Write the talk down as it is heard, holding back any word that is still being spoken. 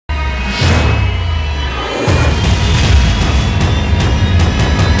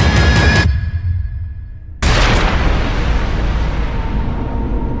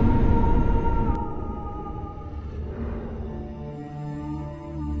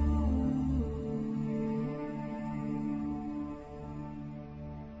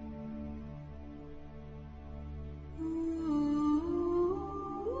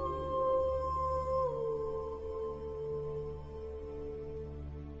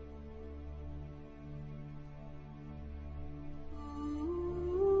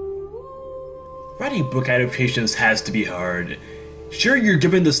Writing book adaptations has to be hard. Sure, you're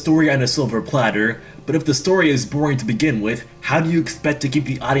given the story on a silver platter, but if the story is boring to begin with, how do you expect to keep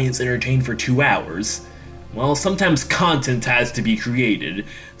the audience entertained for 2 hours? Well, sometimes content has to be created,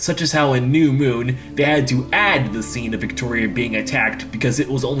 such as how in New Moon, they had to add the scene of Victoria being attacked because it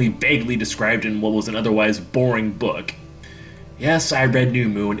was only vaguely described in what was an otherwise boring book. Yes, I read New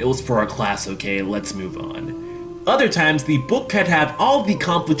Moon, it was for a class, okay, let's move on. Other times, the book could have all the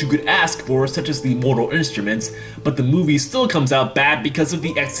conflict you could ask for, such as the Mortal Instruments, but the movie still comes out bad because of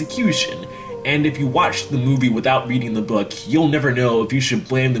the execution. And if you watch the movie without reading the book, you'll never know if you should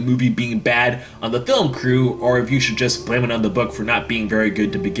blame the movie being bad on the film crew, or if you should just blame it on the book for not being very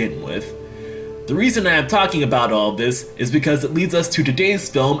good to begin with. The reason I am talking about all this is because it leads us to today's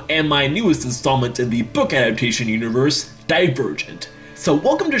film and my newest installment in the book adaptation universe, Divergent. So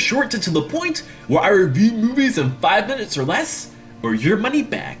welcome to Short and to the Point, where I review movies in 5 minutes or less, or your money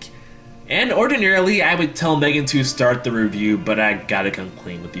back. And ordinarily I would tell Megan to start the review, but I gotta come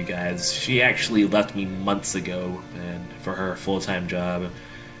clean with you guys. She actually left me months ago and for her full-time job.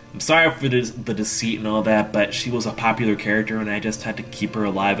 I'm sorry for the deceit and all that, but she was a popular character and I just had to keep her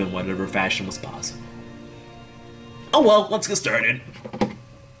alive in whatever fashion was possible. Oh well, let's get started.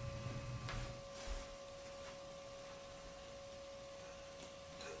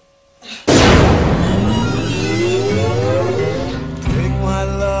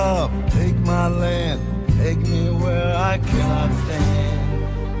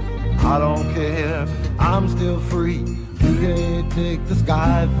 I don't care, I'm still free. You can't take the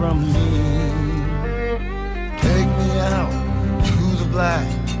sky from me. Take me out to the black.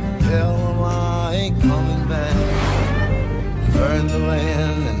 Tell them I ain't coming back. Burn the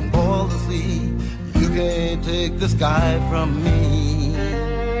land and boil the sea. You can't take the sky from me.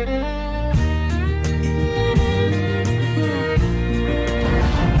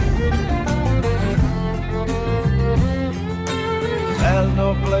 There's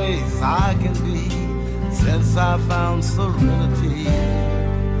no place I can be since I found serenity.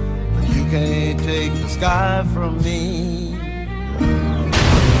 But you can't take the sky from me.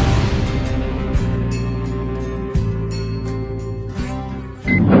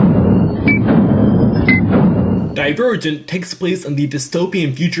 Divergent takes place in the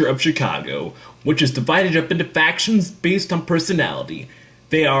dystopian future of Chicago, which is divided up into factions based on personality.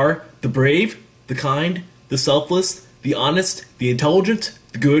 They are the brave, the kind, the selfless, the honest, the intelligent,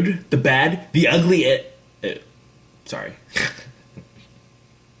 the good, the bad, the ugly, sorry.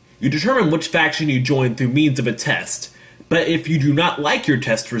 You determine which faction you join through means of a test, but if you do not like your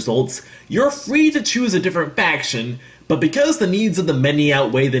test results, you're free to choose a different faction, but because the needs of the many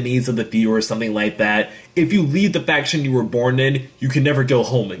outweigh the needs of the few or something like that, if you leave the faction you were born in, you can never go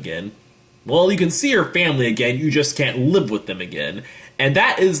home again. Well, you can see your family again, you just can't live with them again. And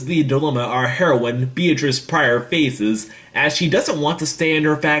that is the dilemma our heroine, Beatrice Pryor, faces, as she doesn't want to stay in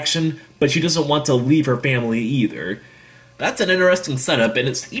her faction, but she doesn't want to leave her family either. That's an interesting setup, and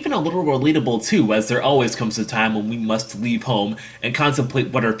it's even a little relatable too, as there always comes a time when we must leave home and contemplate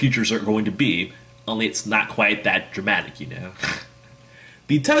what our futures are going to be. Only it's not quite that dramatic, you know.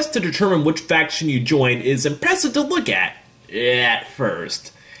 The test to determine which faction you join is impressive to look at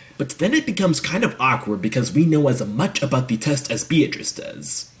first. But then it becomes kind of awkward because we know as much about the test as Beatrice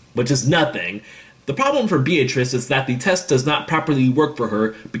does. Which is nothing. The problem for Beatrice is that the test does not properly work for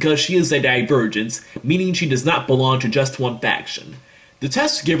her because she is a divergent, meaning she does not belong to just one faction. The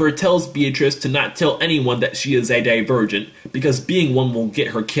test giver tells Beatrice to not tell anyone that she is a divergent, because being one will get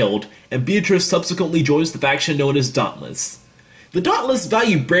her killed, and Beatrice subsequently joins the faction known as Dauntless. The Dauntless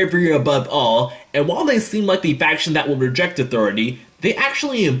value bravery above all, and while they seem like the faction that will reject authority, they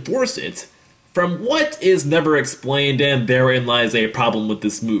actually enforce it. From what is never explained, and therein lies a problem with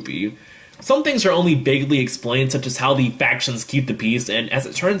this movie. Some things are only vaguely explained, such as how the factions keep the peace, and as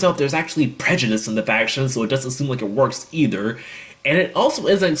it turns out there's actually prejudice in the factions, so it doesn't seem like it works either. And it also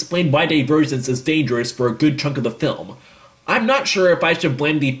isn't explained why divergence is dangerous for a good chunk of the film. I'm not sure if I should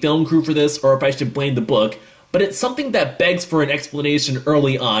blame the film crew for this, or if I should blame the book, but it's something that begs for an explanation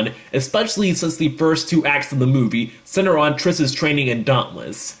early on, especially since the first 2 acts of the movie center on Triss's training in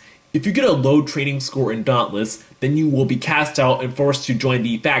Dauntless. If you get a low training score in Dauntless, then you will be cast out and forced to join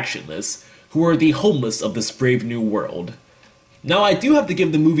the Factionless, who are the homeless of this brave new world. Now I do have to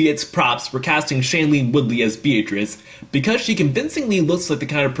give the movie its props for casting Shailene Woodley as Beatrice, because she convincingly looks like the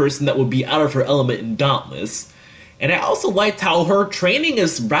kind of person that would be out of her element in Dauntless. And I also liked how her training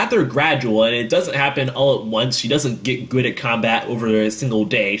is rather gradual and it doesn't happen all at once. She doesn't get good at combat over a single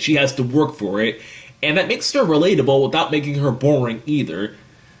day. She has to work for it, and that makes her relatable without making her boring either.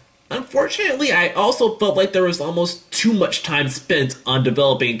 Unfortunately, I also felt like there was almost too much time spent on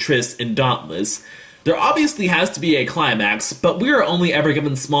developing Triss and Dauntless. There obviously has to be a climax, but we are only ever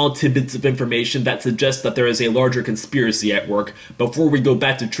given small tidbits of information that suggest that there is a larger conspiracy at work before we go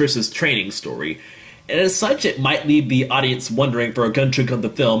back to Triss's training story. And as such, it might leave the audience wondering for a good chunk of the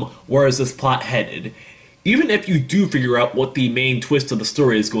film, where is this plot headed? Even if you do figure out what the main twist of the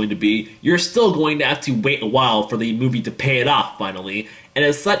story is going to be, you're still going to have to wait a while for the movie to pay it off finally, and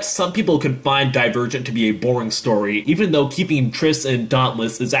as such, some people can find Divergent to be a boring story, even though keeping Triss and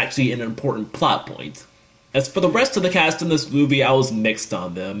Dauntless is actually an important plot point. As for the rest of the cast in this movie, I was mixed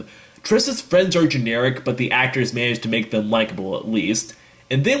on them. Triss's friends are generic, but the actors managed to make them likable at least.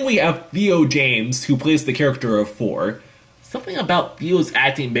 And then we have Theo James, who plays the character of For. Something about Theo's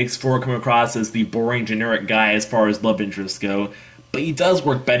acting makes For come across as the boring generic guy as far as love interests go, but he does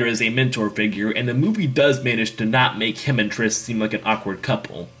work better as a mentor figure, and the movie does manage to not make him and Triss seem like an awkward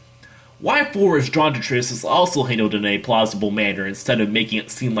couple. Why For is drawn to Triss is also handled in a plausible manner instead of making it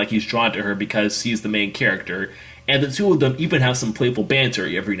seem like he's drawn to her because she's the main character, and the two of them even have some playful banter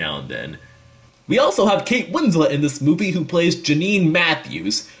every now and then. We also have Kate Winslet in this movie who plays Janine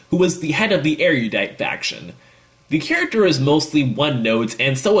Matthews, who is the head of the erudite faction. The character is mostly one-note,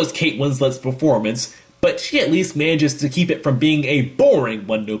 and so is Kate Winslet's performance, but she at least manages to keep it from being a boring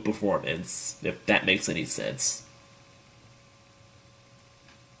one-note performance, if that makes any sense.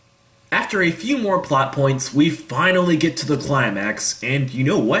 After a few more plot points, we finally get to the climax, and you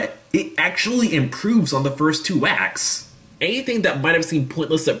know what? It actually improves on the first two acts. Anything that might have seemed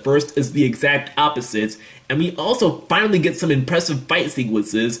pointless at first is the exact opposite, and we also finally get some impressive fight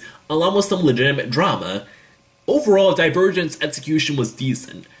sequences, along with some legitimate drama. Overall, Divergent's execution was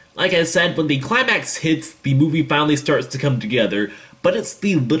decent. Like I said, when the climax hits, the movie finally starts to come together, but it's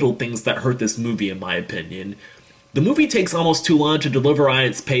the little things that hurt this movie in my opinion. The movie takes almost too long to deliver on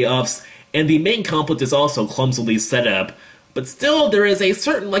its payoffs, and the main conflict is also clumsily set up, but still there is a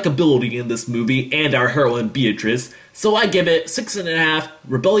certain likability in this movie and our heroine Beatrice, so I give it 6.5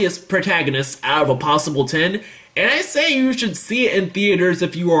 rebellious protagonists out of a possible 10, and I say you should see it in theaters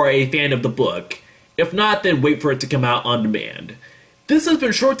if you are a fan of the book. If not, then wait for it to come out on demand. This has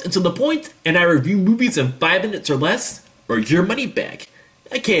been short and to the point, and I review movies in 5 minutes or less, or your money back.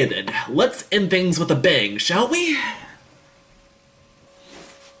 Okay then, let's end things with a bang, shall we?